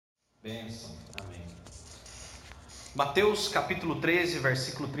Bênção, amém. Mateus capítulo 13,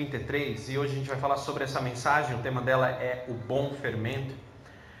 versículo 33, e hoje a gente vai falar sobre essa mensagem. O tema dela é o Bom Fermento.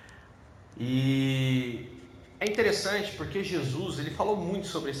 E é interessante porque Jesus, ele falou muito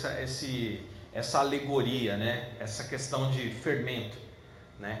sobre essa alegoria, né? Essa questão de fermento,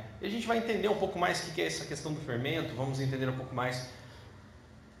 né? E a gente vai entender um pouco mais o que é essa questão do fermento. Vamos entender um pouco mais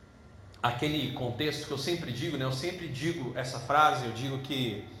aquele contexto que eu sempre digo, né? Eu sempre digo essa frase, eu digo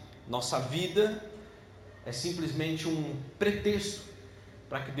que nossa vida é simplesmente um pretexto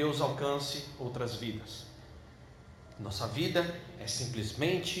para que Deus alcance outras vidas. Nossa vida é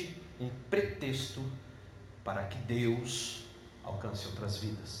simplesmente um pretexto para que Deus alcance outras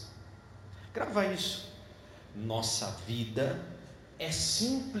vidas. Grava isso. Nossa vida é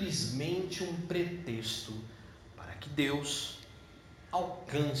simplesmente um pretexto para que Deus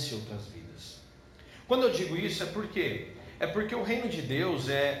alcance outras vidas. Quando eu digo isso é porque o reino de Deus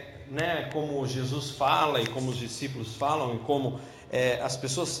como Jesus fala e como os discípulos falam e como as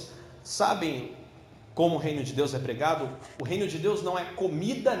pessoas sabem como o reino de Deus é pregado. O reino de Deus não é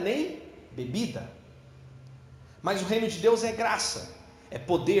comida nem bebida, mas o reino de Deus é graça, é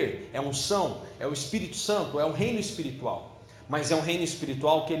poder, é unção, é o Espírito Santo, é um reino espiritual, mas é um reino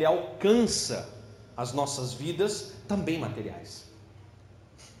espiritual que ele alcança as nossas vidas também materiais.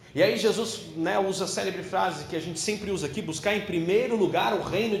 E aí Jesus usa a célebre frase que a gente sempre usa aqui: buscar em primeiro lugar o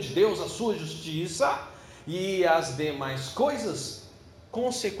reino de Deus, a sua justiça, e as demais coisas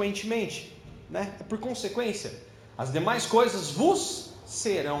consequentemente, é por consequência, as demais coisas vos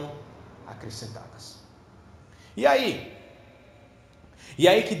serão acrescentadas. E aí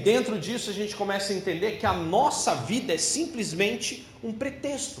que dentro disso a gente começa a entender que a nossa vida é simplesmente um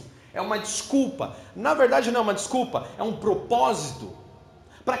pretexto, é uma desculpa. Na verdade não é uma desculpa, é um propósito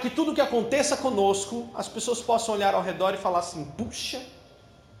para que tudo que aconteça conosco, as pessoas possam olhar ao redor e falar assim: puxa,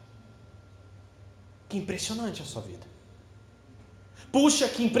 que impressionante a sua vida. Puxa,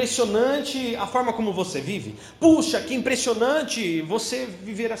 que impressionante a forma como você vive. Puxa, que impressionante você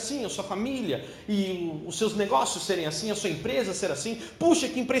viver assim, a sua família e os seus negócios serem assim, a sua empresa ser assim. Puxa,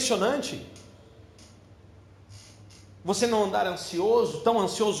 que impressionante você não andar ansioso, tão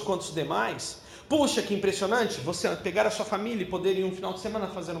ansioso quanto os demais. Puxa, que impressionante você pegar a sua família e poder ir um final de semana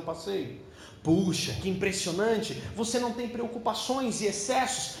fazer um passeio. Puxa, que impressionante você não tem preocupações e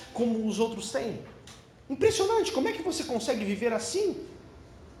excessos como os outros têm. Impressionante, como é que você consegue viver assim?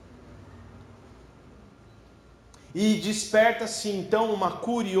 E desperta-se então uma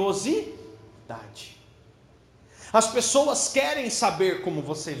curiosidade. As pessoas querem saber como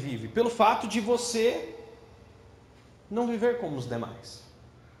você vive, pelo fato de você não viver como os demais.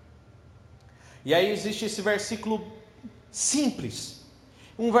 E aí existe esse versículo simples,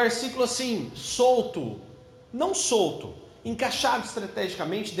 um versículo assim, encaixado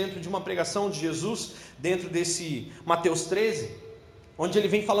estrategicamente dentro de uma pregação de Jesus, dentro desse Mateus 13, onde ele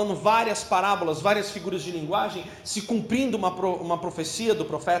vem falando várias parábolas, várias figuras de linguagem, se cumprindo uma profecia do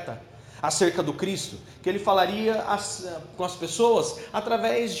profeta acerca do Cristo, que ele falaria com as pessoas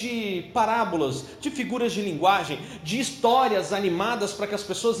através de parábolas, de figuras de linguagem, de histórias animadas para que as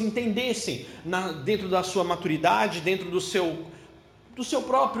pessoas entendessem dentro da sua maturidade, dentro do seu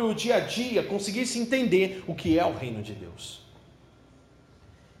próprio dia a dia, conseguissem entender o que é o reino de Deus.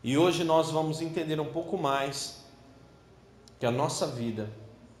 E hoje nós vamos entender um pouco mais que a nossa vida,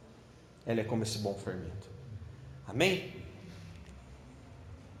 ela é como esse bom fermento. Amém?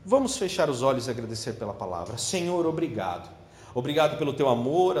 Vamos fechar os olhos e agradecer pela palavra. Senhor, obrigado. Obrigado pelo teu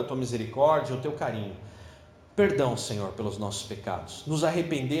amor, a tua misericórdia, o teu carinho. Perdão, Senhor, pelos nossos pecados. Nos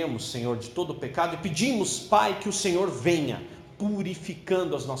arrependemos, Senhor, de todo o pecado e pedimos, Pai, que o Senhor venha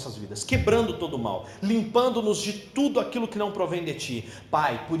purificando as nossas vidas, quebrando todo o mal, limpando-nos de tudo aquilo que não provém de Ti.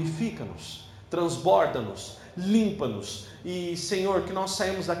 Pai, purifica-nos, transborda-nos, limpa-nos e, Senhor, que nós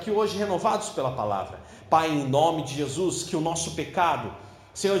saímos daqui hoje renovados pela palavra. Pai, em nome de Jesus, que o nosso pecado,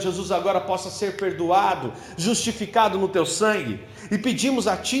 Senhor Jesus, agora possa ser perdoado, justificado no teu sangue, e pedimos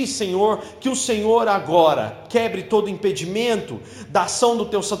a ti, Senhor, que o Senhor agora quebre todo impedimento da ação do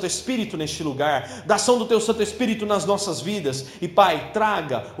teu Santo Espírito neste lugar, da ação do teu Santo Espírito nas nossas vidas, e Pai,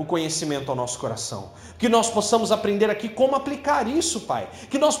 traga o conhecimento ao nosso coração, que nós possamos aprender aqui como aplicar isso, Pai,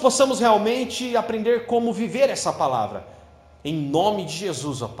 que nós possamos realmente aprender como viver essa palavra. Em nome de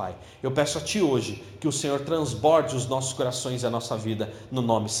Jesus, ó Pai, eu peço a Ti hoje que o Senhor transborde os nossos corações e a nossa vida, no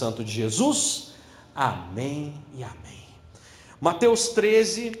nome santo de Jesus. Amém e amém. Mateus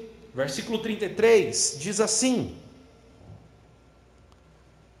 13, versículo 33, diz assim: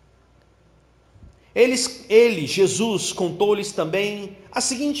 Jesus, contou-lhes também a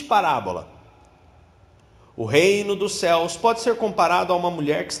seguinte parábola: O reino dos céus pode ser comparado a uma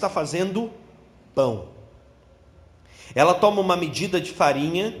mulher que está fazendo pão. Ela toma uma medida de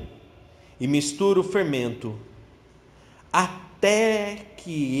farinha e mistura o fermento, até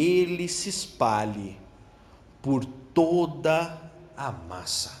que ele se espalhe por toda a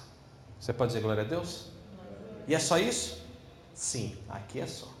massa. Você pode dizer glória a Deus? E é só isso? Sim, aqui é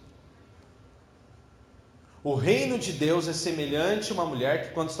só. O reino de Deus é semelhante a uma mulher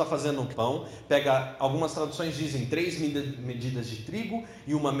que, quando está fazendo um pão, pega, algumas traduções dizem 3 medidas de trigo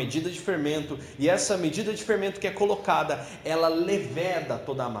e uma medida de fermento, e essa medida de fermento que é colocada, ela leveda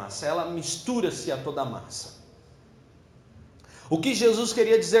toda a massa, ela mistura-se a toda a massa. O que Jesus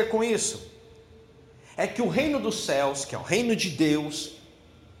queria dizer com isso? É que o reino dos céus, que é o reino de Deus,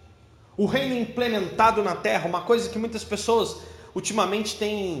 o reino implementado na terra, uma coisa que muitas pessoas ultimamente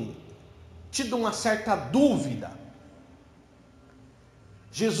têm tido uma certa dúvida.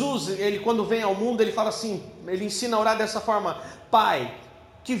 Jesus, ele quando vem ao mundo, ele fala assim, ele ensina a orar dessa forma: Pai,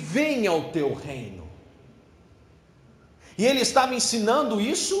 que venha o teu reino. E ele estava ensinando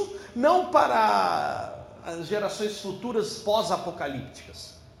isso não para as gerações futuras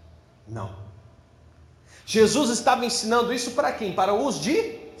pós-apocalípticas, não. Jesus estava ensinando isso para quem? Para os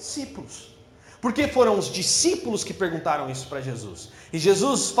discípulos, porque foram os discípulos que perguntaram isso para Jesus, e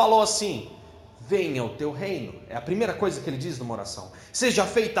Jesus falou assim: venha o teu reino. É a primeira coisa que ele diz numa oração: seja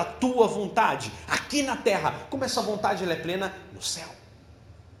feita a tua vontade, aqui na terra, como essa vontade ela é plena no céu.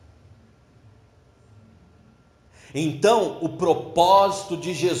 Então, o propósito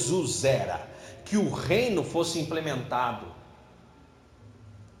de Jesus era que o reino fosse implementado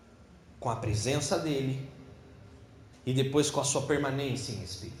com a presença dele e depois com a sua permanência em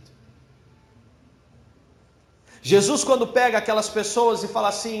espírito. Jesus, quando pega aquelas pessoas e fala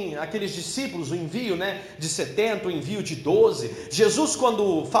assim, aqueles discípulos, o envio de 70, o envio de 12, Jesus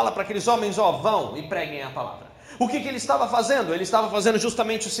quando fala para aqueles homens, vão e preguem a palavra. O que ele estava fazendo? Ele estava fazendo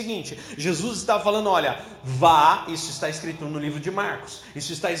justamente o seguinte: Jesus estava falando, olha, vá, isso está escrito no livro de Marcos,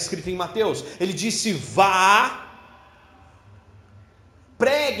 isso está escrito em Mateus, ele disse, vá,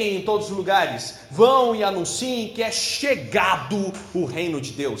 preguem em todos os lugares, vão e anunciem que é chegado o reino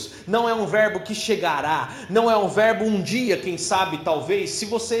de Deus. Não é um verbo que chegará, não é um verbo um dia, quem sabe, talvez, se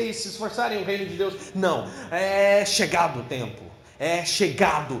vocês se esforçarem o reino de Deus. Não, é chegado o tempo, é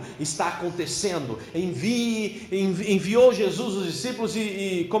chegado, está acontecendo. Enviou Jesus os discípulos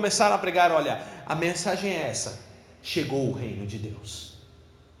e começaram a pregar, olha, a mensagem é essa: chegou o reino de Deus.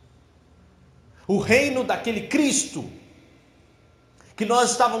 O reino daquele Cristo que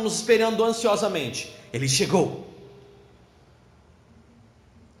nós estávamos esperando ansiosamente, ele chegou.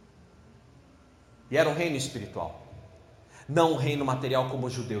 E era um reino espiritual, não um reino material como o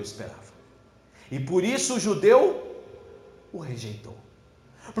judeu esperava. E por isso o judeu o rejeitou.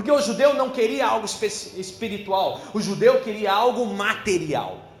 Porque o judeu não queria algo espiritual, o judeu queria algo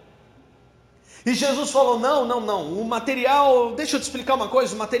material. E Jesus falou, não, o material, deixa eu te explicar uma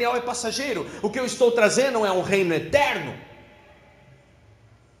coisa, o material é passageiro, o que eu estou trazendo é um reino eterno.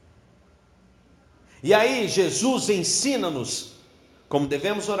 E aí Jesus ensina-nos como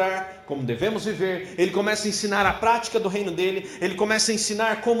devemos orar, como devemos viver. Ele começa a ensinar a prática do reino dele. Ele começa a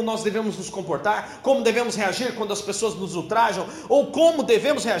ensinar como nós devemos nos comportar, como devemos reagir quando as pessoas nos ultrajam, ou como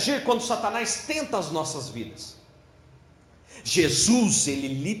devemos reagir quando Satanás tenta as nossas vidas. Jesus, ele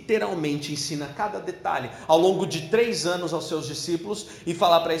literalmente ensina cada detalhe ao longo de 3 anos aos seus discípulos, e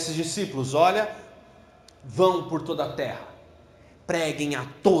falar para esses discípulos, olha, vão por toda a terra, preguem a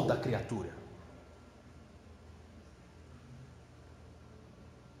toda a criatura.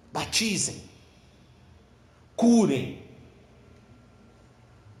 Batizem, curem,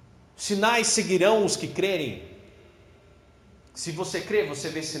 sinais seguirão os que crerem. Se você crê, você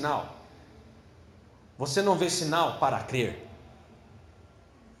vê sinal. Você não vê sinal para crer.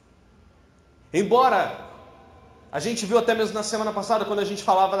 Embora a gente viu até mesmo na semana passada, quando a gente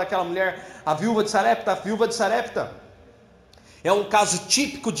falava daquela mulher, a viúva de Sarepta é um caso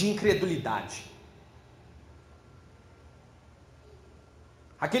típico de incredulidade.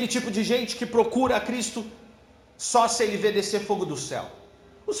 Aquele tipo de gente que procura a Cristo só se ele vê descer fogo do céu.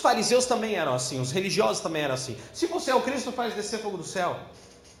 Os fariseus também eram assim, os religiosos também eram assim. Se você é o Cristo, faz descer fogo do céu.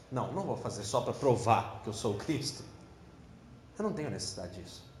 Não vou fazer só para provar que eu sou o Cristo. Eu não tenho necessidade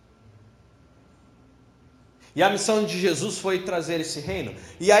disso. E a missão de Jesus foi trazer esse reino.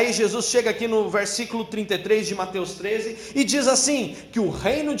 E aí Jesus chega aqui no versículo 33 de Mateus 13 e diz assim, que o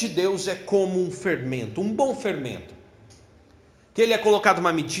reino de Deus é como um fermento, um bom fermento. Que ele é colocado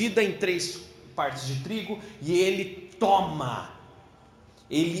uma medida em 3 partes de trigo e ele toma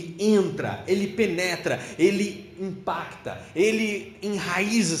ele entra, ele penetra, ele impacta, ele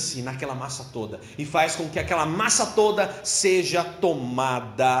enraiza-se naquela massa toda e faz com que aquela massa toda seja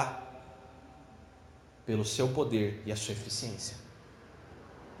tomada pelo seu poder e a sua eficiência.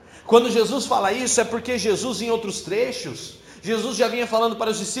 Quando Jesus fala isso, é porque Jesus, em outros trechos, Jesus já vinha falando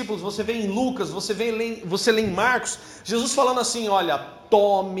para os discípulos. Você vê em Lucas, você lê em Marcos, Jesus falando assim: olha,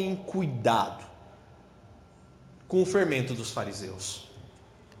 tomem cuidado com o fermento dos fariseus.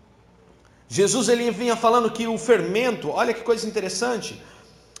 Jesus ele vinha falando que o fermento, olha que coisa interessante,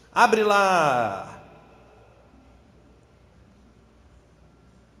 abre lá,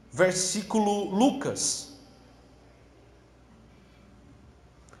 versículo Lucas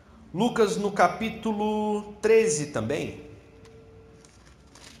no capítulo 13 também.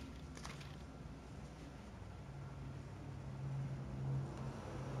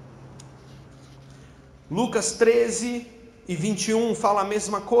 Lucas 13 e 21 fala a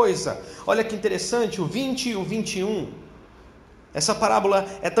mesma coisa. Olha que interessante, o 20 e o 21. Essa parábola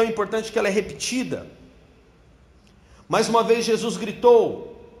é tão importante que ela é repetida. Mais uma vez Jesus perguntou,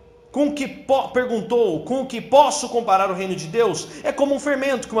 com o que posso comparar o reino de Deus? É como um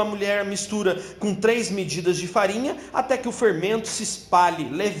fermento que uma mulher mistura com 3 medidas de farinha, até que o fermento se espalhe,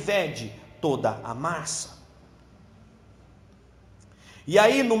 levede toda a massa. E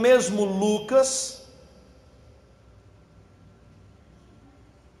aí no mesmo Lucas,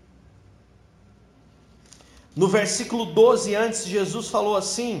 no versículo 12, antes, Jesus falou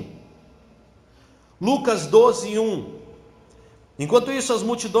assim, Lucas 12, 1: enquanto isso as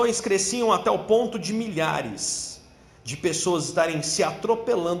multidões cresciam até o ponto de milhares de pessoas estarem se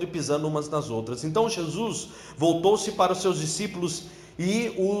atropelando e pisando umas nas outras. Então Jesus voltou-se para os seus discípulos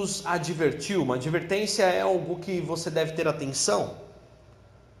e os advertiu. Uma advertência é algo que você deve ter atenção.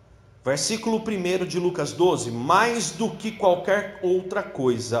 Versículo 1 de Lucas 12: mais do que qualquer outra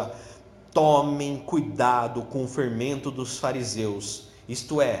coisa, tomem cuidado com o fermento dos fariseus,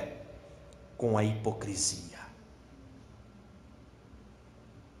 isto é, com a hipocrisia.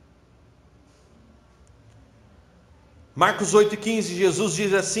 Marcos 8,15, Jesus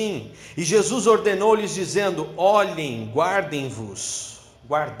diz assim: e Jesus ordenou-lhes dizendo: olhem,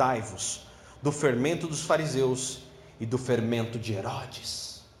 guardai-vos do fermento dos fariseus e do fermento de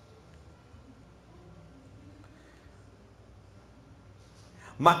Herodes.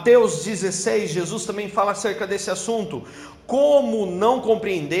 Mateus 16, Jesus também fala acerca desse assunto. Como não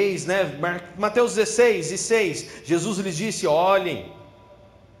compreendeis, né? Mateus 16 e 6, Jesus lhes disse: olhem,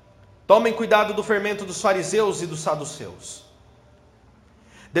 tomem cuidado do fermento dos fariseus e dos saduceus.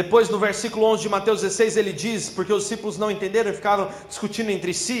 Depois no versículo 11 de Mateus 16 ele diz, porque os discípulos não entenderam e ficaram discutindo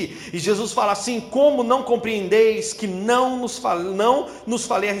entre si, e Jesus fala assim: como não compreendeis que não nos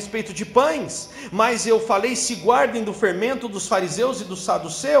falei a respeito de pães, mas eu falei se guardem do fermento dos fariseus e dos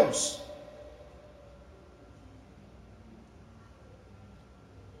saduceus?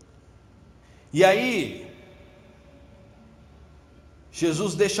 E aí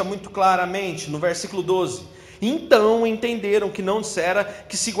Jesus deixa muito claramente no versículo 12: então entenderam que não dissera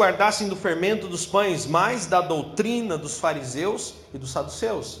que se guardassem do fermento dos pães, mas da doutrina dos fariseus e dos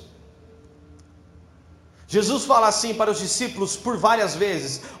saduceus. Jesus fala assim para os discípulos por várias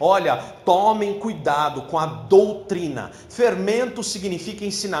vezes: olha, tomem cuidado com a doutrina. Fermento significa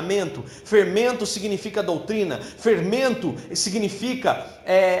ensinamento, fermento significa doutrina, fermento significa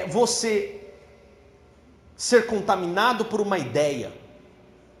você ser contaminado por uma ideia.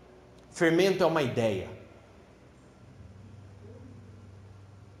 Fermento é uma ideia.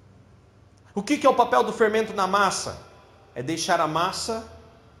 O que é o papel do fermento na massa? É deixar a massa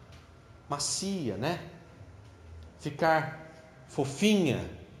macia, né? Ficar fofinha,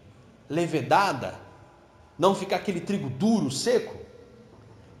 levedada, não ficar aquele trigo duro, seco,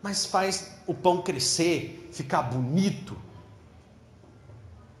 mas faz o pão crescer, ficar bonito.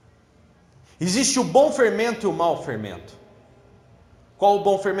 Existe o bom fermento e o mau fermento. Qual o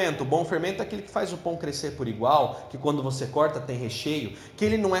bom fermento? O bom fermento é aquele que faz o pão crescer por igual, que quando você corta tem recheio, que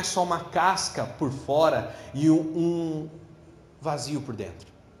ele não é só uma casca por fora e um vazio por dentro.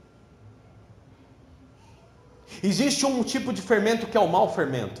 Existe um tipo de fermento que é o mau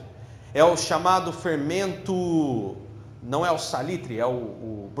fermento. É o chamado fermento, não é o salitre, é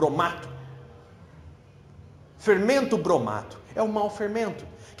o bromato. Fermento bromato é o mau fermento.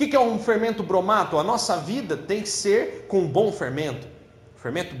 O que é um fermento bromato? A nossa vida tem que ser com um bom fermento.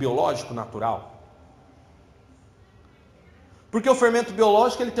 Fermento biológico natural. Porque o fermento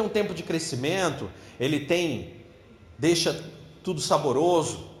biológico ele tem um tempo de crescimento, deixa tudo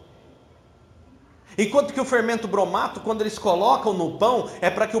saboroso. Enquanto que o fermento bromato, quando eles colocam no pão, é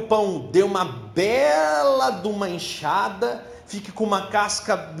para que o pão dê uma bela de uma inchada, fique com uma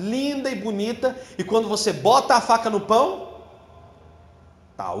casca linda e bonita, e quando você bota a faca no pão,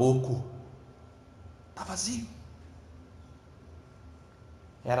 está oco, está vazio.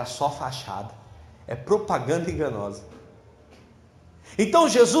 Era só fachada, é propaganda enganosa. Então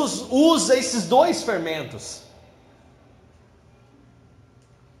Jesus usa esses dois fermentos.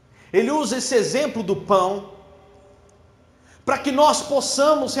 Ele usa esse exemplo do pão para que nós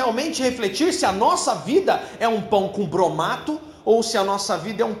possamos realmente refletir se a nossa vida é um pão com bromato ou se a nossa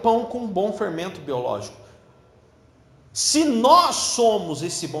vida é um pão com bom fermento biológico. Se nós somos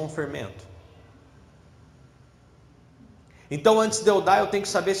esse bom fermento, então antes de eu dar, eu tenho que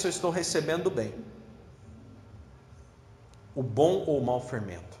saber se eu estou recebendo bem o bom ou o mau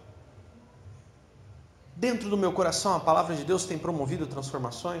fermento. Dentro do meu coração, a palavra de Deus tem promovido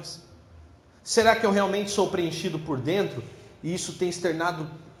transformações? Será que eu realmente sou preenchido por dentro e isso tem externado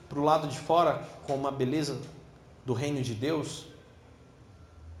para o lado de fora com uma beleza do reino de Deus?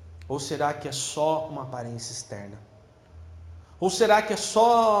 Ou será que é só uma aparência externa? Ou será que é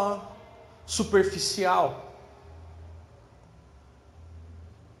só superficial?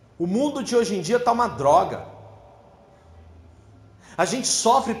 O mundo de hoje em dia está uma droga. A gente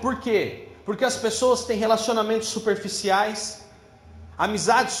sofre por quê? Porque as pessoas têm relacionamentos superficiais,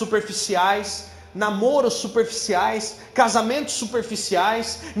 amizades superficiais, namoros superficiais, casamentos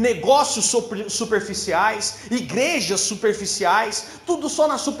superficiais, negócios superficiais, igrejas superficiais, tudo só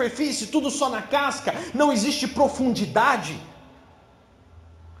na superfície, tudo só na casca, não existe profundidade.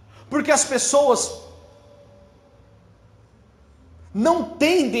 Porque as pessoas não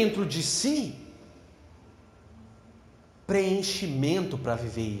têm dentro de si preenchimento para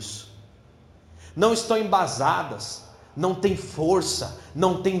viver isso. Não estão embasadas, não tem força,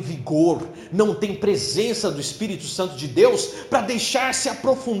 não tem vigor, não tem presença do Espírito Santo de Deus para deixar-se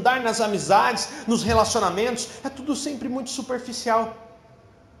aprofundar nas amizades, nos relacionamentos. É tudo sempre muito superficial.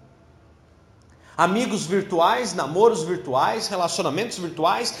 Amigos virtuais, namoros virtuais, relacionamentos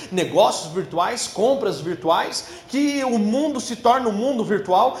virtuais, negócios virtuais, compras virtuais, que o mundo se torna um mundo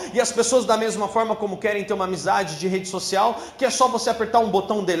virtual e as pessoas da mesma forma como querem ter uma amizade de rede social, que é só você apertar um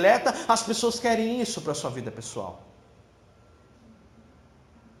botão deleta, as pessoas querem isso para a sua vida pessoal.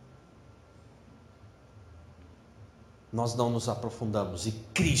 Nós não nos aprofundamos e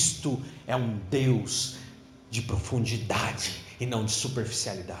Cristo é um Deus de profundidade e não de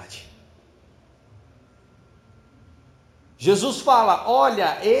superficialidade. Jesus fala,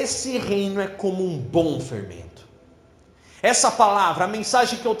 olha, esse reino é como um bom fermento. Essa palavra, a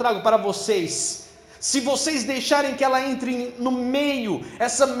mensagem que eu trago para vocês, se vocês deixarem que ela entre no meio,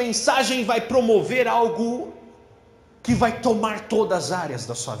 essa mensagem vai promover algo que vai tomar todas as áreas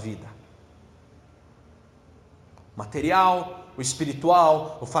da sua vida. O material, o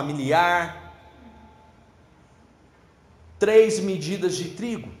espiritual, o familiar. 3 medidas de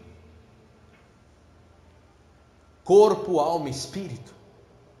trigo. Corpo, alma e espírito.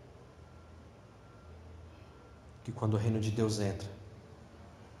 Que quando o reino de Deus entra,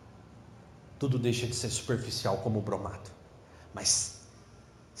 tudo deixa de ser superficial como o bromato, mas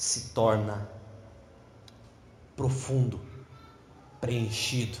se torna profundo,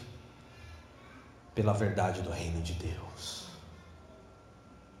 preenchido pela verdade do reino de Deus.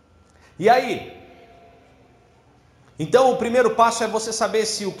 E aí? Então o primeiro passo é você saber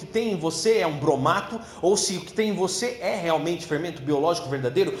se o que tem em você é um bromato ou se o que tem em você é realmente fermento biológico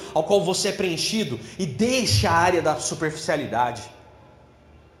verdadeiro, ao qual você é preenchido, e deixa a área da superficialidade.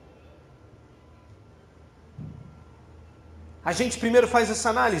 A gente primeiro faz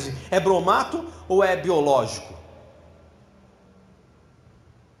essa análise, é bromato ou é biológico?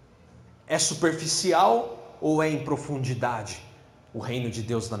 É superficial ou é em profundidade o reino de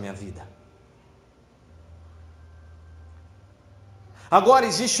Deus na minha vida? Agora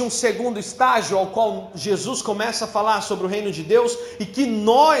existe um segundo estágio ao qual Jesus começa a falar sobre o reino de Deus e que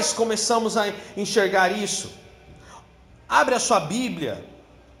nós começamos a enxergar isso. Abre a sua Bíblia,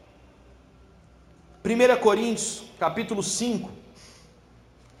 1 Coríntios, capítulo 5.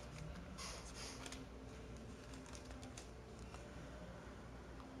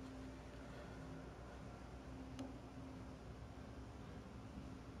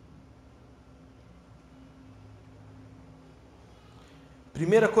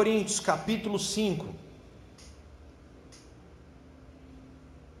 Primeira Coríntios, capítulo 5.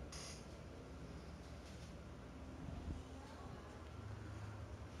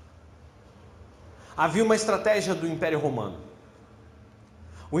 Havia uma estratégia do Império Romano.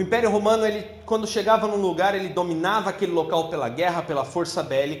 O Império Romano, quando chegava num lugar, ele dominava aquele local pela guerra, pela força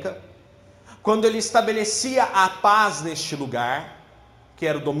bélica, quando ele estabelecia a paz neste lugar, que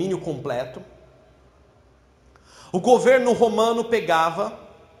era o domínio completo, o governo romano pegava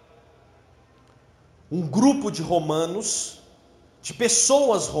um grupo de romanos, de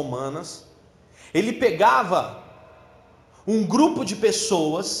pessoas romanas, ele pegava um grupo de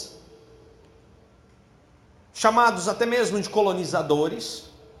pessoas, chamados até mesmo de colonizadores,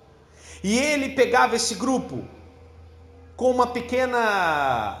 e ele pegava esse grupo com uma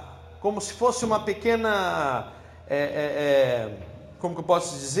pequena, como se fosse uma pequena, como que eu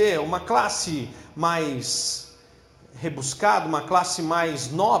posso dizer, uma classe mais rebuscada, uma classe mais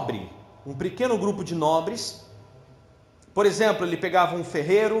nobre, um pequeno grupo de nobres. Por exemplo, ele pegava um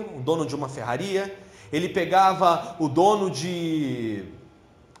ferreiro, o dono de uma ferraria, ele pegava o dono de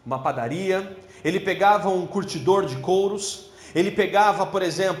uma padaria, ele pegava um curtidor de couros, ele pegava, por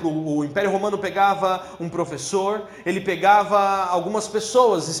exemplo, o Império Romano pegava um professor, ele pegava algumas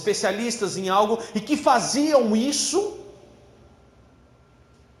pessoas especialistas em algo e que faziam isso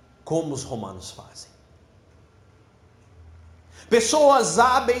como os romanos fazem. Pessoas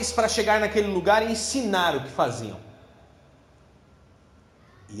hábeis para chegar naquele lugar e ensinar o que faziam.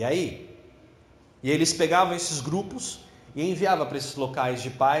 E aí? E eles pegavam esses grupos e enviavam para esses locais de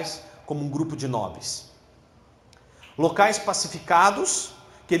paz como um grupo de nobres. Locais pacificados,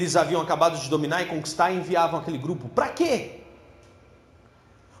 que eles haviam acabado de dominar e conquistar, enviavam aquele grupo. Para quê?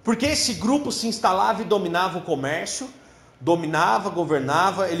 Porque esse grupo se instalava e dominava o comércio, dominava,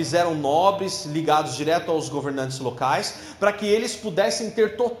 governava, eles eram nobres, ligados direto aos governantes locais, para que eles pudessem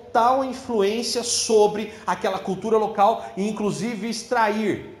ter total influência sobre aquela cultura local e inclusive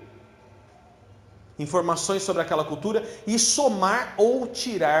extrair informações sobre aquela cultura e somar ou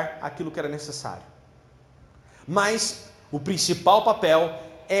tirar aquilo que era necessário. Mas o principal papel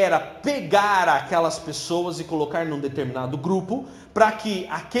era pegar aquelas pessoas e colocar num determinado grupo para que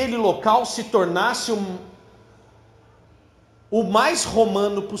aquele local se tornasse o mais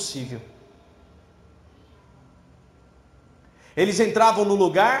romano possível. Eles entravam no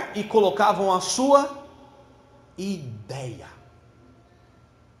lugar e colocavam a sua ideia.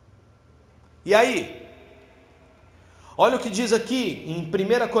 E aí? Olha o que diz aqui em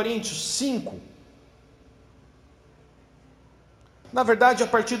 1 Coríntios 5. Na verdade, a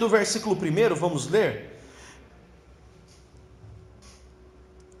partir do versículo 1, vamos ler.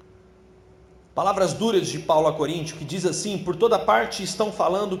 Palavras duras de Paulo a Coríntio, que diz assim: por toda parte estão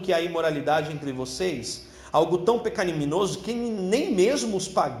falando que há imoralidade entre vocês, algo tão pecaminoso que nem mesmo os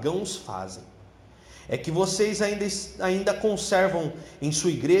pagãos fazem. É que vocês ainda conservam em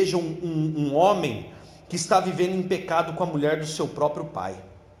sua igreja um homem que está vivendo em pecado com a mulher do seu próprio pai.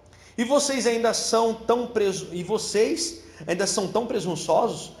 E vocês ainda são tão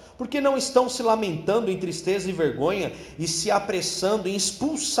presunçosos, porque não estão se lamentando em tristeza e vergonha e se apressando em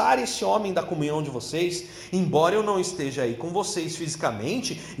expulsar esse homem da comunhão de vocês? Embora eu não esteja aí com vocês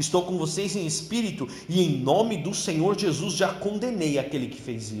fisicamente, estou com vocês em espírito, e em nome do Senhor Jesus já condenei aquele que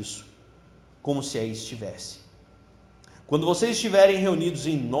fez isso, como se aí estivesse. Quando vocês estiverem reunidos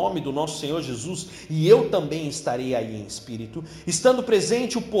em nome do nosso Senhor Jesus, e eu também estarei aí em espírito, estando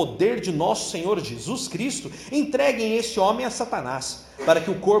presente o poder de nosso Senhor Jesus Cristo, entreguem esse homem a Satanás, para que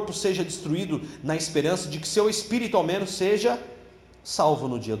o corpo seja destruído, na esperança de que seu espírito ao menos seja salvo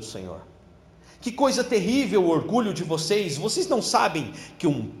no dia do Senhor. Que coisa terrível o orgulho de vocês! Vocês não sabem que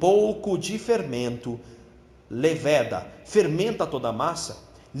um pouco de fermento leveda fermenta toda a massa?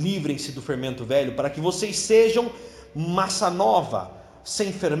 Livrem-se do fermento velho, para que vocês sejam massa nova,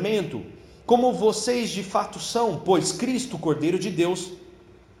 sem fermento, como vocês de fato são, pois Cristo, o Cordeiro de Deus,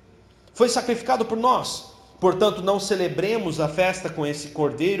 foi sacrificado por nós. Portanto, celebremos a festa com esse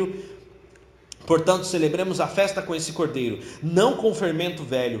Cordeiro, não com fermento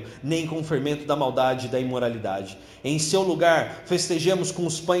velho, nem com fermento da maldade e da imoralidade. Em seu lugar, festejemos com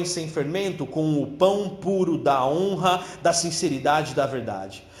os pães sem fermento, com o pão puro da honra, da sinceridade e da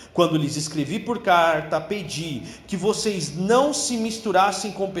verdade. Quando lhes escrevi por carta, pedi que vocês não se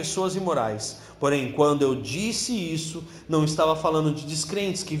misturassem com pessoas imorais. Porém, quando eu disse isso, não estava falando de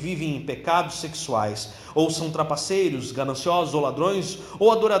descrentes que vivem em pecados sexuais, ou são trapaceiros, gananciosos, ou ladrões, ou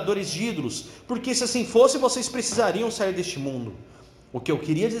adoradores de ídolos, porque se assim fosse, vocês precisariam sair deste mundo. O que eu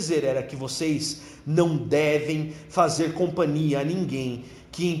queria dizer era que vocês não devem fazer companhia a ninguém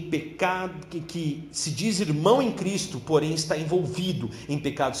que em pecado, que se diz irmão em Cristo, porém está envolvido em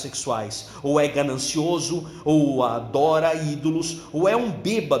pecados sexuais, ou é ganancioso, ou adora ídolos, ou é um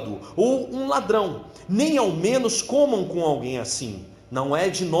bêbado, ou um ladrão. Nem ao menos comam com alguém assim. Não é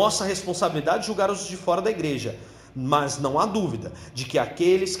de nossa responsabilidade julgar os de fora da igreja, mas não há dúvida de que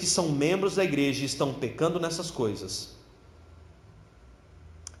aqueles que são membros da igreja estão pecando nessas coisas.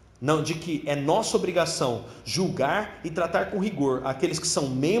 não, de que é nossa obrigação julgar e tratar com rigor aqueles que são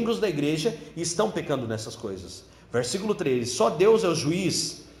membros da igreja e estão pecando nessas coisas. Versículo 13: só Deus é o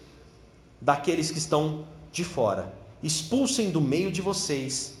juiz daqueles que estão de fora. Expulsem do meio de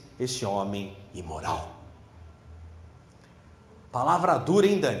vocês esse homem imoral. Palavra dura,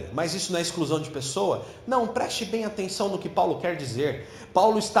 hein, Dani? Mas isso não é exclusão de pessoa? Não, preste bem atenção no que Paulo quer dizer.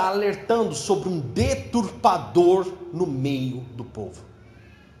 Paulo está alertando sobre um deturpador no meio do povo.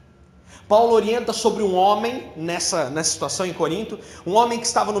 Paulo orienta sobre um homem, nessa situação em Corinto, um homem que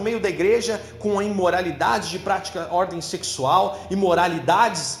estava no meio da igreja com a imoralidade de prática ordem sexual,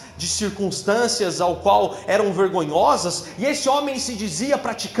 imoralidades de circunstâncias ao qual eram vergonhosas, e esse homem se dizia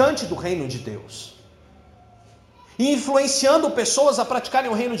praticante do reino de Deus, e influenciando pessoas a praticarem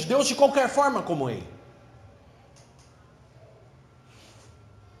o reino de Deus de qualquer forma como ele.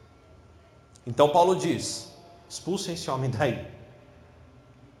 Então Paulo diz: expulsem esse homem daí,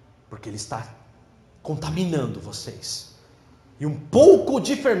 porque ele está contaminando vocês. E um pouco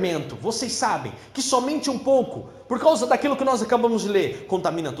de fermento, vocês sabem que somente um pouco, por causa daquilo que nós acabamos de ler,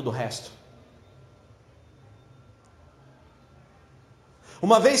 contamina todo o resto.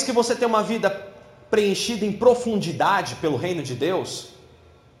 Uma vez que você tem uma vida preenchida em profundidade pelo reino de Deus,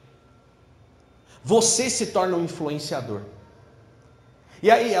 você se torna um influenciador.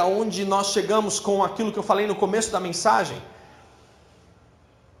 E aí é onde nós chegamos com aquilo que eu falei no começo da mensagem,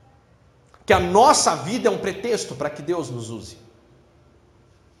 que a nossa vida é um pretexto para que Deus nos use,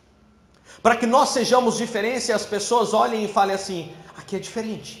 para que nós sejamos diferença e as pessoas olhem e falem assim: aqui é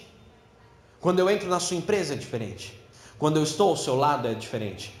diferente. Quando eu entro na sua empresa é diferente, quando eu estou ao seu lado é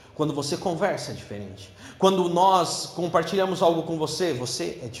diferente, quando você conversa é diferente, quando nós compartilhamos algo com você,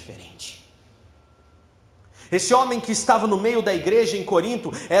 você é diferente. Esse homem que estava no meio da igreja em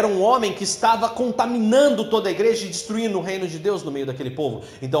Corinto era um homem que estava contaminando toda a igreja e destruindo o reino de Deus no meio daquele povo.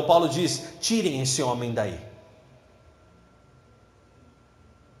 Então Paulo diz: tirem esse homem daí.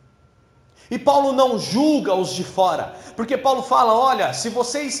 E Paulo não julga os de fora, porque Paulo fala: olha, se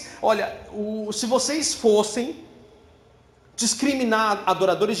vocês fossem discriminar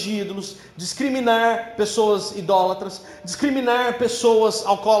adoradores de ídolos, discriminar pessoas idólatras, discriminar pessoas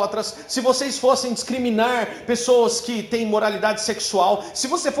alcoólatras, se vocês fossem discriminar pessoas que têm moralidade sexual, se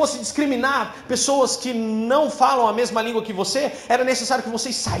você fosse discriminar pessoas que não falam a mesma língua que você, era necessário que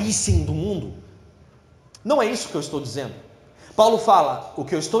vocês saíssem do mundo. Não é isso que eu estou dizendo. Paulo fala: o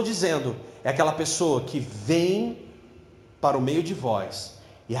que eu estou dizendo é aquela pessoa que vem para o meio de vós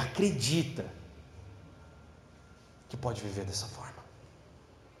e acredita que pode viver dessa forma,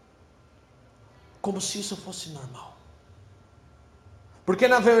 como se isso fosse normal. Porque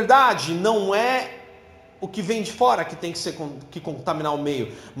na verdade não é o que vem de fora que tem que contaminar o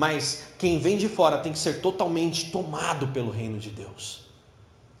meio, mas quem vem de fora tem que ser totalmente tomado pelo reino de Deus.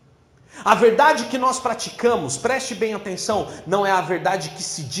 A verdade que nós praticamos, preste bem atenção, não é a verdade que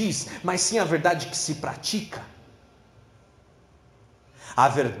se diz, mas sim a verdade que se pratica. A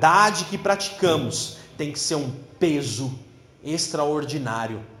verdade que praticamos tem que ser um peso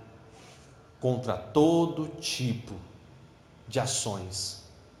extraordinário contra todo tipo de ações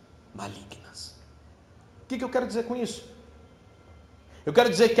malignas. O que eu quero dizer com isso? Eu quero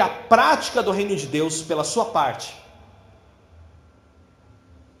dizer que a prática do reino de Deus, pela sua parte,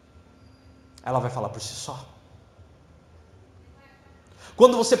 ela vai falar por si só.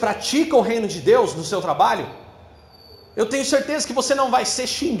 Quando você pratica o reino de Deus no seu trabalho, eu tenho certeza que você não vai ser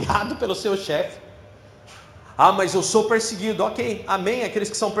xingado pelo seu chefe. Ah, mas eu sou perseguido. Ok, amém, aqueles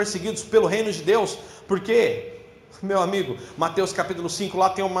que são perseguidos pelo reino de Deus. Porque, meu amigo, Mateus capítulo 5 lá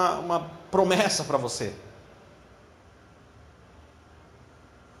tem uma promessa para você.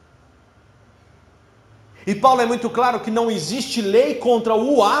 E Paulo é muito claro que não existe lei contra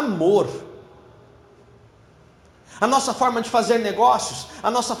o amor. A nossa forma de fazer negócios,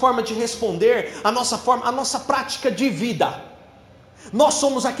 a nossa forma de responder, a nossa prática de vida. Nós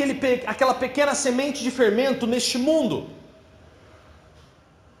somos aquela pequena semente de fermento neste mundo.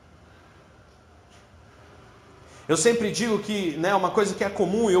 Eu sempre digo que, uma coisa que é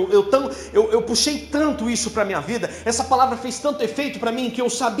comum, eu puxei tanto isso para a minha vida, essa palavra fez tanto efeito para mim, que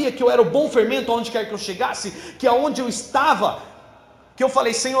eu sabia que eu era o bom fermento aonde quer que eu chegasse, que aonde eu estava, que eu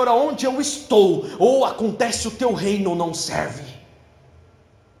falei: Senhor, aonde eu estou, ou acontece o teu reino ou não serve.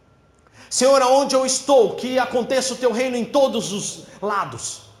 Senhor, aonde eu estou, que aconteça o teu reino em todos os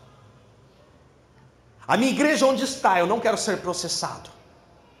lados. A minha igreja onde está, eu não quero ser processado.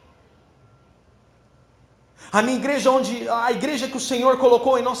 A minha igreja a igreja que o Senhor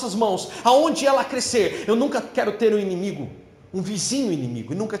colocou em nossas mãos, aonde ela crescer, eu nunca quero ter um inimigo, um vizinho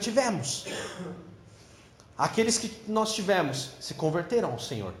inimigo, e nunca tivemos. Aqueles que nós tivemos se converteram ao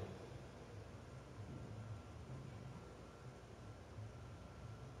Senhor.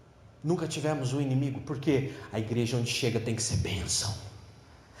 Nunca tivemos um inimigo, porque a igreja onde chega tem que ser bênção.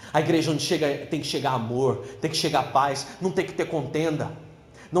 A igreja onde chega tem que chegar amor, tem que chegar paz, não tem que ter contenda,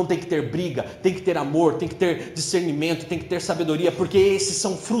 não tem que ter briga, tem que ter amor, tem que ter discernimento, tem que ter sabedoria, porque esses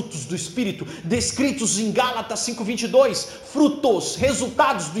são frutos do Espírito, descritos em Gálatas 5:22, frutos,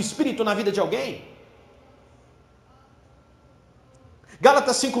 resultados do Espírito na vida de alguém.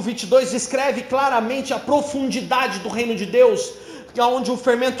 Gálatas 5:22 descreve claramente a profundidade do reino de Deus, onde o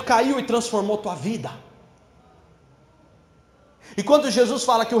fermento caiu e transformou tua vida. E quando Jesus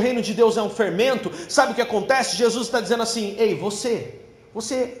fala que o reino de Deus é um fermento, sabe o que acontece? Jesus está dizendo assim: ei,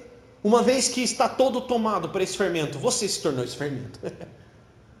 você, uma vez que está todo tomado por esse fermento, você se tornou esse fermento.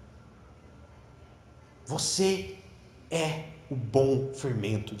 Você é o bom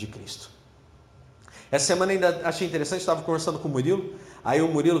fermento de Cristo. Essa semana ainda achei interessante, estava conversando com o Murilo, aí o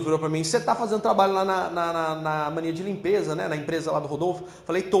Murilo virou para mim: você está fazendo trabalho lá na mania de limpeza, né? Na empresa lá do Rodolfo?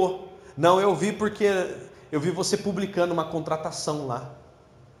 Falei: tô. Não, eu vi porque eu vi você publicando uma contratação lá.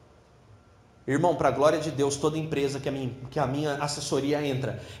 Irmão, para a glória de Deus, toda empresa que a minha assessoria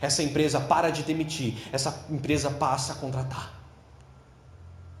entra, essa empresa para de demitir, essa empresa passa a contratar.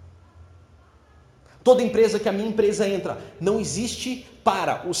 Toda empresa que a minha empresa entra, não existe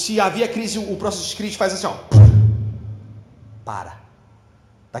para. Se havia crise, o processo de crise faz assim, ó. Para.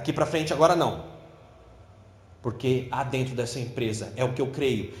 Daqui para frente agora não. Porque há dentro dessa empresa, é o que eu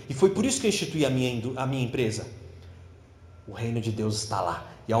creio. E foi por isso que eu instituí a minha empresa. O reino de Deus está lá.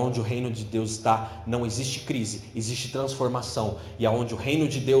 E aonde o reino de Deus está, não existe crise, existe transformação. E aonde o reino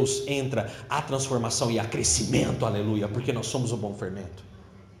de Deus entra, há transformação e há crescimento, aleluia. Porque nós somos o bom fermento.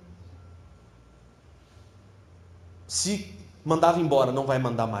 Se mandava embora, não vai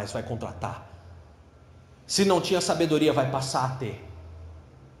mandar mais, vai contratar. Se não tinha sabedoria, vai passar a ter.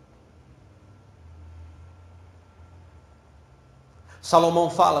 Salomão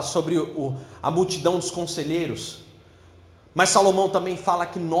fala sobre a multidão dos conselheiros, mas Salomão também fala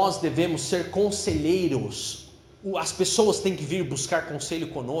que nós devemos ser conselheiros. As pessoas têm que vir buscar conselho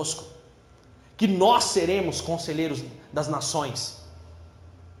conosco, que nós seremos conselheiros das nações.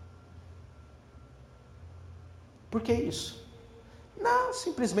 Por que isso? Não,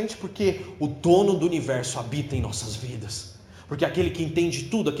 simplesmente porque o dono do universo habita em nossas vidas. Porque aquele que entende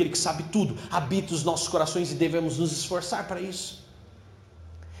tudo, aquele que sabe tudo, habita os nossos corações e devemos nos esforçar para isso.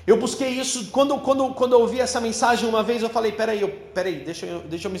 Eu busquei isso, quando eu ouvi essa mensagem uma vez, eu falei, peraí, deixa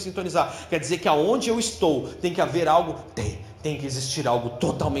eu me sintonizar. Quer dizer que aonde eu estou, tem que haver algo? Tem que existir algo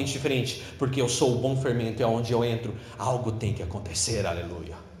totalmente diferente, porque eu sou o bom fermento e aonde eu entro, algo tem que acontecer,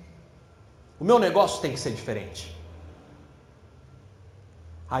 aleluia. O meu negócio tem que ser diferente.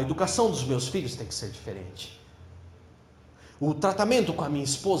 A educação dos meus filhos tem que ser diferente. O tratamento com a minha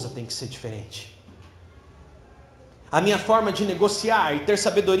esposa tem que ser diferente. A minha forma de negociar e ter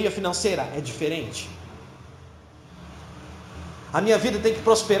sabedoria financeira é diferente. A minha vida tem que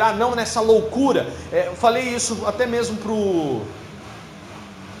prosperar, não nessa loucura. Eu falei isso até mesmo pro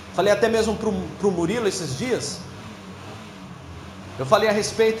Murilo esses dias. Eu falei a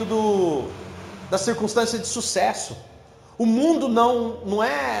respeito da circunstância de sucesso. O mundo não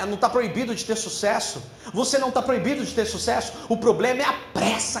está proibido de ter sucesso. Você não está proibido de ter sucesso. O problema é a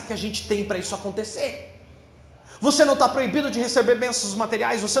pressa que a gente tem para isso acontecer. Você não está proibido de receber bênçãos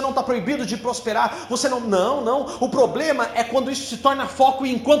materiais. Você não está proibido de prosperar. Não. O problema é quando isso se torna foco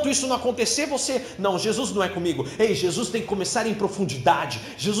e enquanto isso não acontecer, não, Jesus não é comigo. Ei, Jesus tem que começar em profundidade.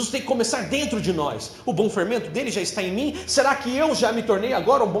 Jesus tem que começar dentro de nós. O bom fermento dele já está em mim. Será que eu já me tornei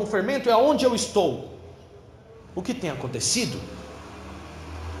agora um bom fermento? É onde eu estou. O que tem acontecido?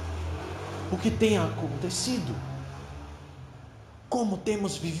 O que tem acontecido? Como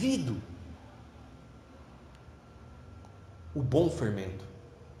temos vivido? O bom fermento.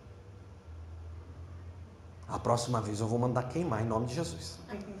 A próxima vez eu vou mandar queimar em nome de Jesus.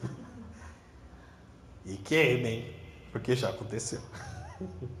 E queimem, porque já aconteceu.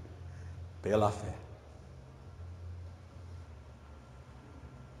 Pela fé.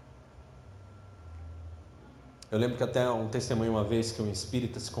 Eu lembro que até um testemunho uma vez que um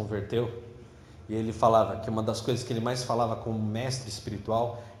espírita se converteu e ele falava que uma das coisas que ele mais falava como mestre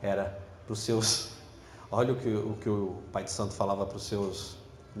espiritual era para os seus... Olha o que o Pai de Santo falava para os seus,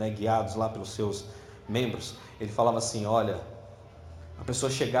 guiados lá pelos seus membros. Ele falava assim, olha, a pessoa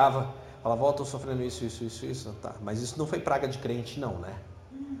chegava, falava, estou sofrendo isso, tá, mas isso não foi praga de crente não, né?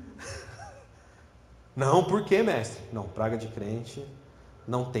 Não, por quê, mestre? Não, praga de crente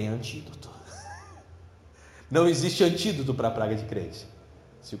não tem antídoto. Não existe antídoto para a praga de crente.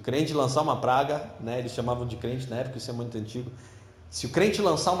 Se o crente lançar uma praga, né, eles chamavam de crente na época, isso é muito antigo. Se o crente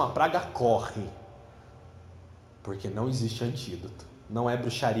lançar uma praga, corre. Porque não existe antídoto. Não é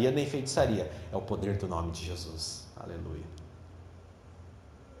bruxaria nem feitiçaria, é o poder do nome de Jesus. Aleluia.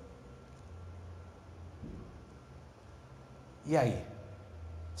 E aí?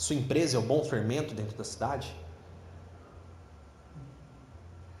 Sua empresa é o Bom Fermento dentro da cidade?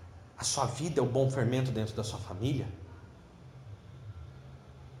 A sua vida é o Bom Fermento dentro da sua família?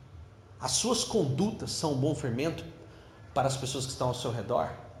 As suas condutas são o Bom Fermento para as pessoas que estão ao seu redor?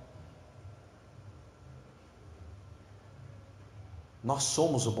 Nós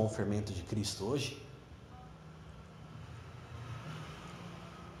somos o Bom Fermento de Cristo hoje?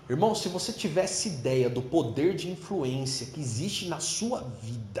 Irmão, se você tivesse ideia do poder de influência que existe na sua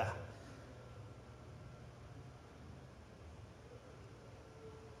vida,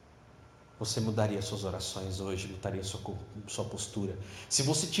 você mudaria suas orações hoje, mudaria sua postura. Se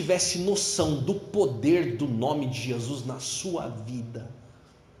você tivesse noção do poder do nome de Jesus na sua vida.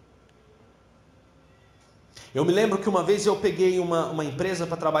 Eu me lembro que uma vez eu peguei uma empresa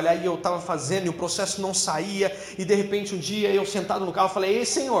para trabalhar e eu estava fazendo e o processo não saía. E de repente um dia eu sentado no carro falei: ei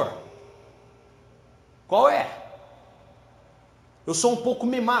Senhor, qual é? Eu sou um pouco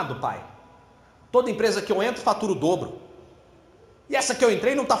mimado, Pai. Toda empresa que eu entro fatura o dobro. E essa que eu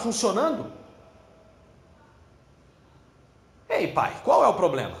entrei não está funcionando? Ei Pai, qual é o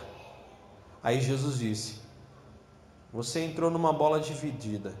problema? Aí Jesus disse: você entrou numa bola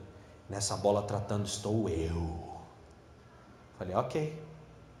dividida. Nessa bola tratando estou eu. Falei, ok.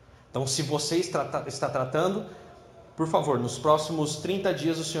 Então se você está tratando, por favor, nos próximos 30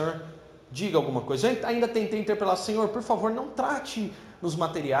 dias o Senhor diga alguma coisa. Eu ainda tentei interpelar: Senhor, por favor, não trate nos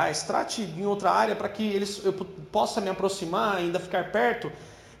materiais, trate em outra área para que eu possa me aproximar, ainda ficar perto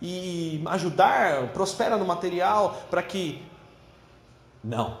e ajudar, prospera no material, para que...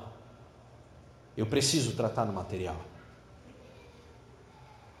 Não, eu preciso tratar no material.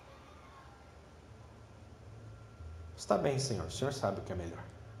 Está bem, Senhor, o Senhor sabe o que é melhor.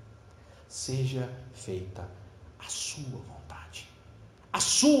 Seja feita a sua vontade. A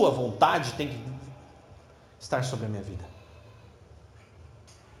sua vontade tem que estar sobre a minha vida.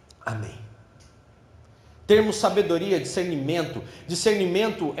 Amém. Termos sabedoria, discernimento.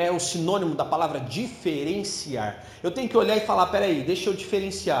 Discernimento é o sinônimo da palavra diferenciar. Eu tenho que olhar e falar: peraí, deixa eu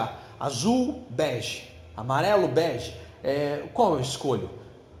diferenciar. Azul, bege. Amarelo, bege. Qual eu escolho?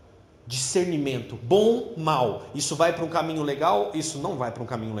 Discernimento, bom, mal. Isso vai para um caminho legal, isso não vai para um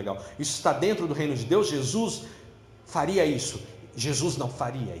caminho legal. Isso está dentro do reino de Deus. Jesus faria isso. Jesus não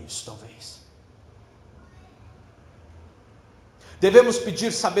faria isso, talvez. Devemos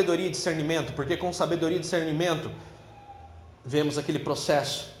pedir sabedoria e discernimento, porque com sabedoria e discernimento vemos aquele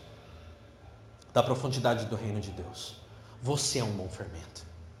processo da profundidade do reino de Deus. Você é um bom fermento.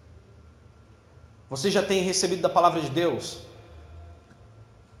 Você já tem recebido da palavra de Deus.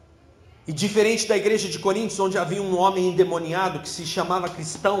 E diferente da igreja de Coríntios, onde havia um homem endemoniado que se chamava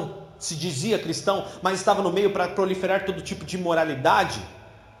cristão, se dizia cristão, mas estava no meio para proliferar todo tipo de imoralidade,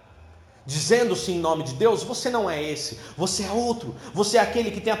 dizendo-se em nome de Deus, você não é esse, você é outro. Você é aquele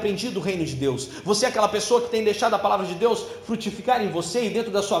que tem aprendido o reino de Deus. Você é aquela pessoa que tem deixado a palavra de Deus frutificar em você e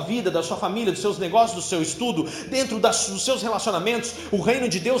dentro da sua vida, da sua família, dos seus negócios, do seu estudo, dentro dos seus relacionamentos. O reino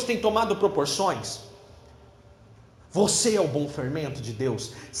de Deus tem tomado proporções. Você é o bom fermento de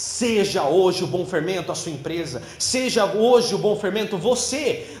Deus. Seja hoje o bom fermento a sua empresa. Seja hoje o bom fermento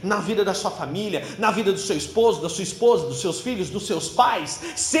você na vida da sua família, na vida do seu esposo, da sua esposa, dos seus filhos, dos seus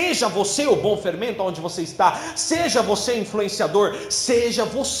pais. Seja você o bom fermento onde você está. Seja você influenciador. Seja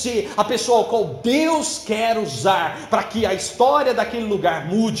você a pessoa ao qual Deus quer usar para que a história daquele lugar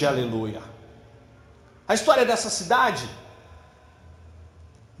mude. Aleluia. A história dessa cidade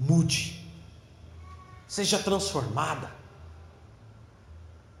mude. Seja transformada.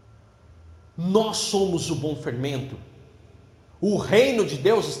 Nós somos o bom fermento. O reino de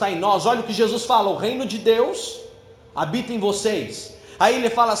Deus está em nós. Olha o que Jesus fala: o reino de Deus habita em vocês. Aí ele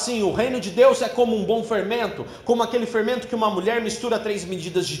fala assim: o reino de Deus é como um bom fermento, como aquele fermento que uma mulher mistura 3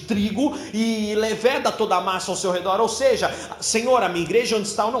 medidas de trigo e leveda toda a massa ao seu redor. Ou seja, Senhor, a minha igreja onde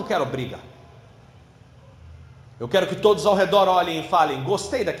está, eu não quero briga. Eu quero que todos ao redor olhem e falem: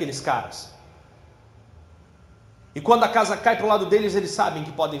 gostei daqueles caras. E quando a casa cai para o lado deles, eles sabem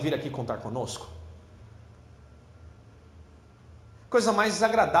que podem vir aqui contar conosco. Coisa mais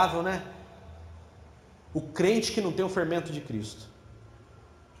desagradável, né? O crente que não tem o fermento de Cristo.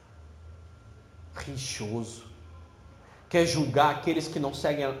 Rixoso. Quer julgar aqueles que não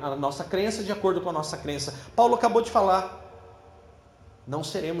seguem a nossa crença de acordo com a nossa crença. Paulo acabou de falar: não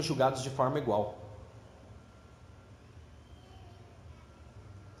seremos julgados de forma igual.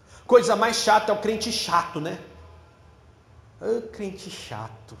 Coisa mais chata é o crente chato, né? Crente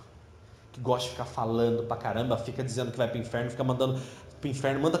chato. que gosta de ficar falando pra caramba, fica dizendo que vai pro inferno, fica mandando pro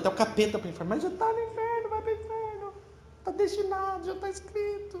inferno, manda até o capeta pro inferno, mas já tá no inferno, vai pro inferno, tá destinado, já tá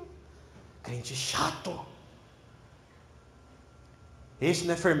escrito. Crente chato. Esse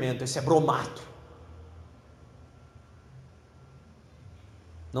não é fermento, esse é bromato.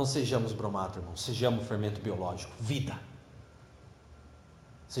 Não sejamos bromato, irmão, sejamos fermento biológico, vida.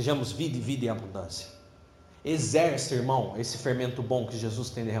 Sejamos vida e vida em abundância. Exerce, irmão, esse fermento bom que Jesus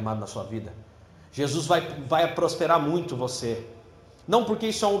tem derramado na sua vida. Jesus vai prosperar muito você. Não porque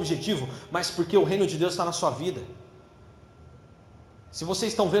isso é um objetivo, mas porque o reino de Deus está na sua vida. Se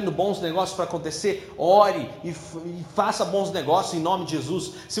vocês estão vendo bons negócios para acontecer, ore e faça bons negócios em nome de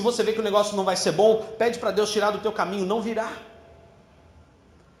Jesus. Se você vê que o negócio não vai ser bom, pede para Deus tirar do teu caminho, não virá.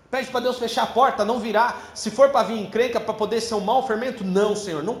 Pede para Deus fechar a porta, não virá. Se for para vir encrenca, para poder ser um mau fermento, não,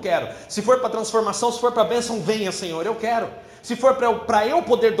 Senhor, não quero. Se for para transformação, se for para bênção, venha, Senhor, eu quero. Se for para eu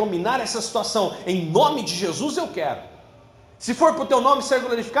poder dominar essa situação, em nome de Jesus, eu quero. Se for para o teu nome ser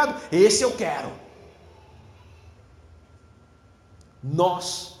glorificado, esse eu quero.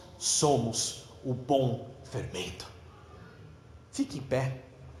 Nós somos o bom fermento. Fique em pé.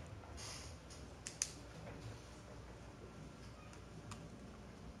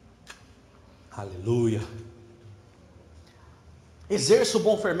 Aleluia. Exerça o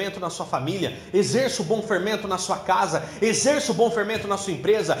bom fermento na sua família, exerça o bom fermento na sua casa, exerça o bom fermento na sua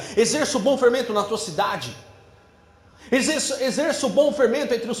empresa, exerça o bom fermento na tua cidade, exerça o bom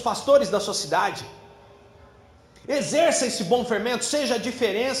fermento entre os pastores da sua cidade. Exerça esse bom fermento, seja a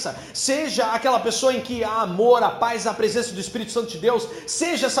diferença, seja aquela pessoa em que há amor, a paz, a presença do Espírito Santo de Deus,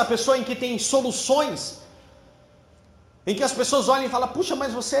 seja essa pessoa em que tem soluções, em que as pessoas olham e falam, puxa,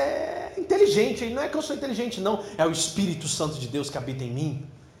 mas você é inteligente. E não é que eu sou inteligente, não, é o Espírito Santo de Deus que habita em mim.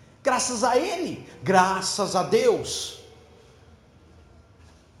 Graças a Ele, graças a Deus,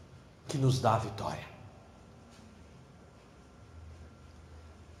 que nos dá a vitória.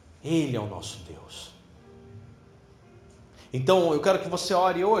 Ele é o nosso Deus. Então eu quero que você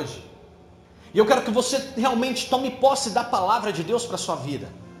ore hoje, e eu quero que você realmente tome posse da palavra de Deus para a sua vida.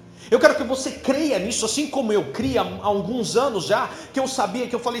 Eu quero que você creia nisso, assim como eu cria há alguns anos já, que eu sabia,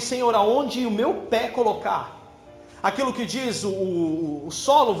 que eu falei, Senhor, aonde o meu pé colocar, aquilo que diz, o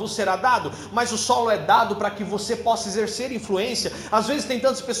solo vos será dado, mas o solo é dado para que você possa exercer influência. Às vezes tem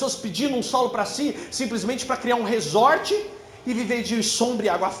tantas pessoas pedindo um solo para si, simplesmente para criar um resort e viver de sombra e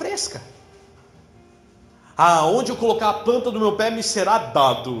água fresca. Aonde eu colocar a planta do meu pé me será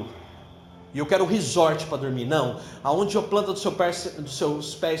dado. E eu quero resort para dormir. Não, aonde a planta dos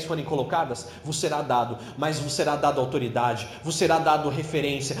seus pés forem colocadas, vos será dado. Mas vos será dado autoridade, vos será dado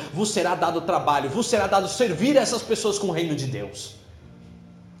referência, vos será dado trabalho, vos será dado servir essas pessoas com o reino de Deus.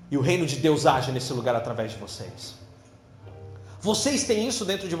 E o reino de Deus age nesse lugar através de vocês. Vocês têm isso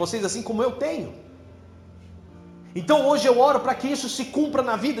dentro de vocês, assim como eu tenho. Então hoje eu oro para que isso se cumpra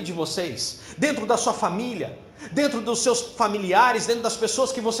na vida de vocês, dentro da sua família, dentro dos seus familiares, dentro das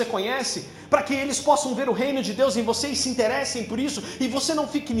pessoas que você conhece, para que eles possam ver o reino de Deus em você e se interessem por isso, e você não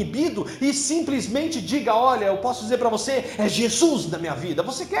fique inibido e simplesmente diga, olha, eu posso dizer para você, é Jesus na minha vida.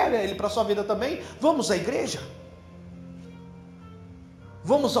 Você quer Ele para a sua vida também? Vamos à igreja?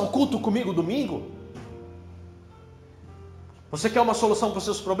 Vamos ao culto comigo domingo? Você quer uma solução para os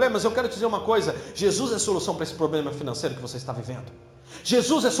seus problemas? Eu quero te dizer uma coisa, Jesus é a solução para esse problema financeiro que você está vivendo.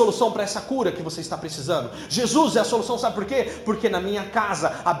 Jesus é a solução para essa cura que você está precisando. Jesus é a solução, sabe por quê? Porque na minha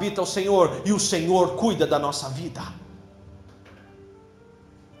casa habita o Senhor e o Senhor cuida da nossa vida.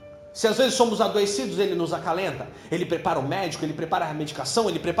 Se às vezes somos adoecidos, Ele nos acalenta, Ele prepara o médico, Ele prepara a medicação,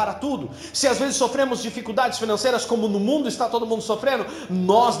 Ele prepara tudo. Se às vezes sofremos dificuldades financeiras, como no mundo está todo mundo sofrendo,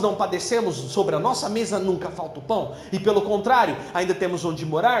 nós não padecemos, sobre a nossa mesa nunca falta o pão. E pelo contrário, ainda temos onde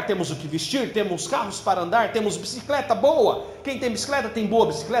morar, temos o que vestir, temos carros para andar, temos bicicleta boa. Quem tem bicicleta tem boa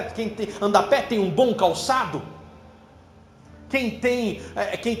bicicleta, quem anda a pé tem um bom calçado. Quem tem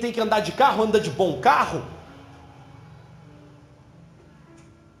que andar de carro, anda de bom carro.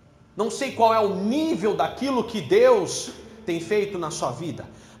 Não sei qual é o nível daquilo que Deus tem feito na sua vida,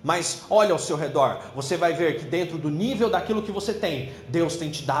 mas olha ao seu redor, você vai ver que dentro do nível daquilo que você tem, Deus tem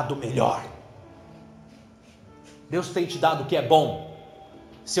te dado o melhor. Deus tem te dado o que é bom.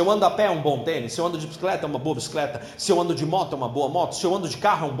 Se eu ando a pé é um bom tênis, se eu ando de bicicleta é uma boa bicicleta, se eu ando de moto é uma boa moto, se eu ando de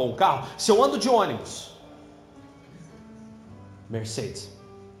carro é um bom carro, se eu ando de ônibus, Mercedes,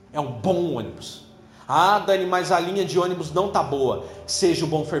 é um bom ônibus. Ah, Dani, mas a linha de ônibus não está boa. Seja o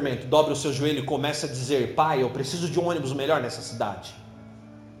bom fermento, dobre o seu joelho e comece a dizer, Pai, eu preciso de um ônibus melhor nessa cidade.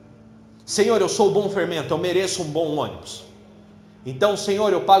 Senhor, eu sou o bom fermento, eu mereço um bom ônibus. Então,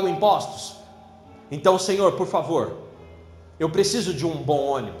 Senhor, eu pago impostos. Então, Senhor, por favor, eu preciso de um bom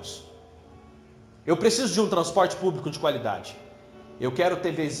ônibus. Eu preciso de um transporte público de qualidade. Eu quero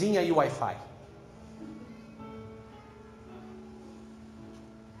TVzinha e Wi-Fi.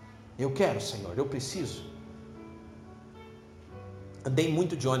 Eu quero, Senhor, eu preciso. Andei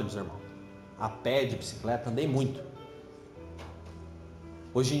muito de ônibus, irmão. A pé, de bicicleta, andei muito.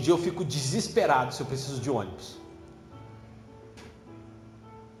 Hoje em dia eu fico desesperado se eu preciso de ônibus.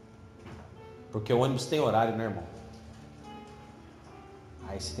 Porque o ônibus tem horário, né, irmão?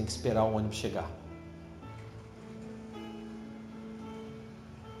 Aí você tem que esperar o ônibus chegar.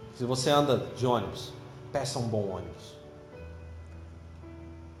 Se você anda de ônibus, peça um bom ônibus.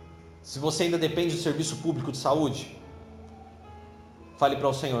 Se você ainda depende do serviço público de saúde, fale para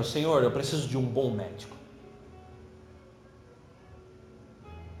o Senhor: Senhor, eu preciso de um bom médico.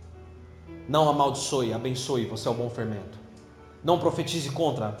 Não amaldiçoe, abençoe, você é o bom fermento. Não profetize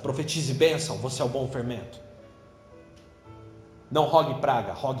contra, profetize bênção, você é o bom fermento. Não rogue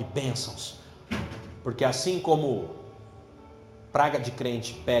praga, rogue bênçãos. Porque assim como praga de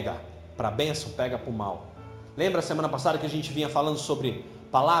crente pega para a bênção, pega para o mal. Lembra a semana passada que a gente vinha falando sobre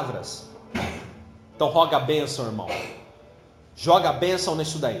palavras? Então roga a bênção, irmão. Joga a bênção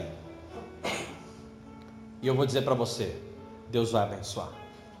nisso daí. E eu vou dizer para você, Deus vai abençoar.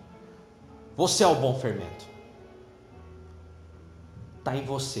 Você é o bom fermento. Está em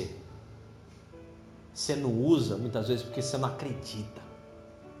você. Você não usa muitas vezes porque você não acredita.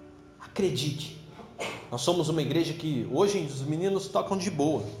 Acredite. Nós somos uma igreja que hoje os meninos tocam de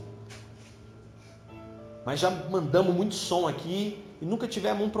boa. Mas já mandamos muito som aqui e nunca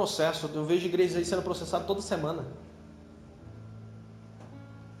tivemos um processo. Eu vejo igrejas aí sendo processadas toda semana.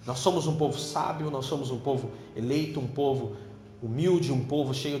 Nós somos um povo sábio, nós somos um povo eleito, um povo humilde, um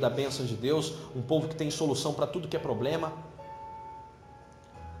povo cheio da bênção de Deus, um povo que tem solução para tudo que é problema.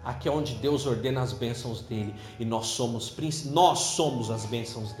 Aqui é onde Deus ordena as bênçãos dele e nós somos as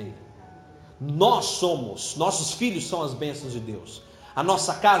bênçãos dele. Nossos filhos são as bênçãos de Deus. A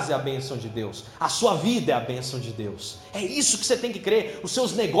nossa casa é a bênção de Deus. A sua vida é a bênção de Deus. É isso que você tem que crer. Os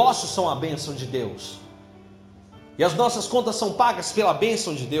seus negócios são a bênção de Deus. E as nossas contas são pagas pela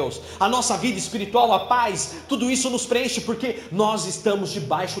bênção de Deus. A nossa vida espiritual, a paz, tudo isso nos preenche porque nós estamos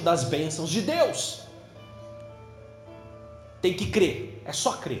debaixo das bênçãos de Deus. Tem que crer, é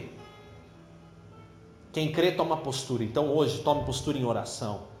só crer. Quem crê toma postura. Então hoje tome postura em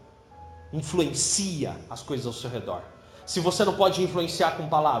oração. Influencia as coisas ao seu redor. Se você não pode influenciar com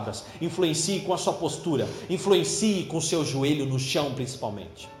palavras, influencie com a sua postura. Influencie com o seu joelho no chão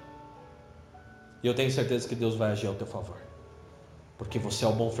principalmente. E eu tenho certeza que Deus vai agir ao teu favor. Porque você é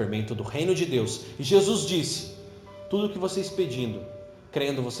o bom fermento do reino de Deus. E Jesus disse: tudo o que vocês pedindo,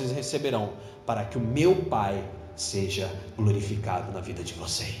 crendo, vocês receberão, para que o meu Pai seja glorificado na vida de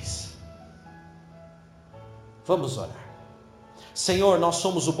vocês. Vamos orar. Senhor, nós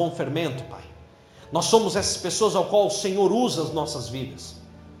somos o bom fermento, Pai. Nós somos essas pessoas ao qual o Senhor usa as nossas vidas.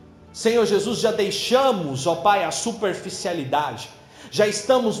 Senhor Jesus, já deixamos, ó Pai, a superficialidade. Já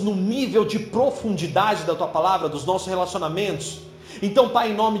estamos no nível de profundidade da Tua palavra, dos nossos relacionamentos. Então,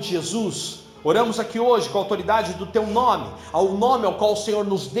 Pai, em nome de Jesus, oramos aqui hoje com a autoridade do Teu nome, ao nome ao qual o Senhor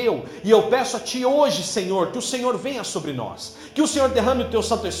nos deu. E eu peço a Ti hoje, Senhor, que o Senhor venha sobre nós. Que o Senhor derrame o Teu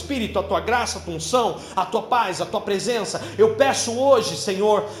Santo Espírito, a Tua graça, a Tua unção, a Tua paz, a Tua presença. Eu peço hoje,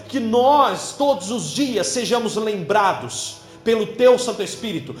 Senhor, que nós todos os dias sejamos lembrados pelo Teu Santo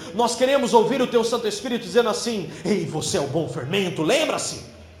Espírito. Nós queremos ouvir o Teu Santo Espírito dizendo assim: ei, você é o bom fermento, lembra-se.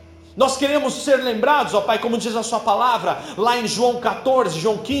 Nós queremos ser lembrados, ó Pai, como diz a Sua palavra, lá em João 14,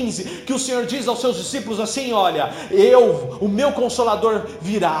 João 15, que o Senhor diz aos Seus discípulos assim: olha, o meu Consolador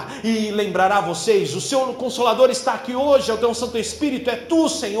virá e lembrará vocês. O Seu Consolador está aqui hoje, é o Teu Santo Espírito, é Tu,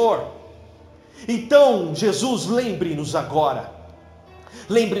 Senhor. Então, Jesus, lembre-nos agora.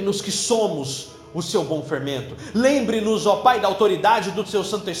 Lembre-nos que somos o Seu bom fermento. Lembre-nos, ó Pai, da autoridade do Seu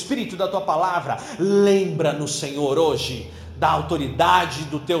Santo Espírito e da Tua palavra. Lembra-nos, Senhor, hoje, da autoridade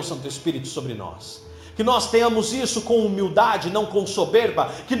do Teu Santo Espírito sobre nós. Que nós tenhamos isso com humildade, não com soberba.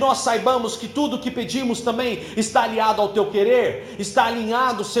 Que nós saibamos que tudo o que pedimos também está aliado ao Teu querer, está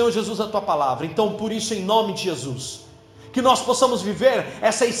alinhado, Senhor Jesus, à Tua palavra. Então, por isso, em nome de Jesus, que nós possamos viver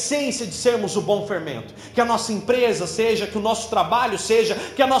essa essência de sermos o bom fermento. Que a nossa empresa seja, que o nosso trabalho seja,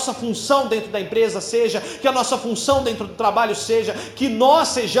 que a nossa função dentro da empresa seja, que a nossa função dentro do trabalho seja, que nós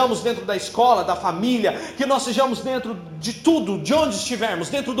sejamos dentro da escola, da família, que nós sejamos dentro de tudo, de onde estivermos,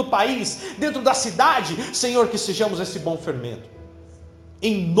 dentro do país, dentro da cidade, Senhor, que sejamos esse bom fermento.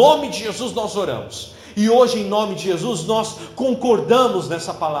 Em nome de Jesus nós oramos. E hoje, em nome de Jesus, nós concordamos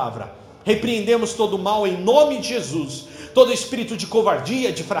nessa palavra. Repreendemos todo o mal em nome de Jesus. Todo espírito de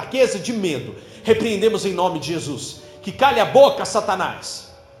covardia, de fraqueza, de medo, repreendemos em nome de Jesus. Que cale a boca,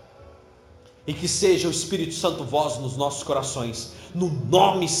 Satanás. e que seja o Espírito Santo voz nos nossos corações, no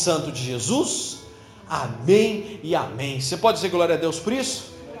nome santo de Jesus, amém e amém. Você pode dizer glória a Deus por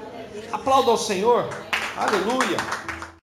isso? Aplauda ao Senhor, aleluia.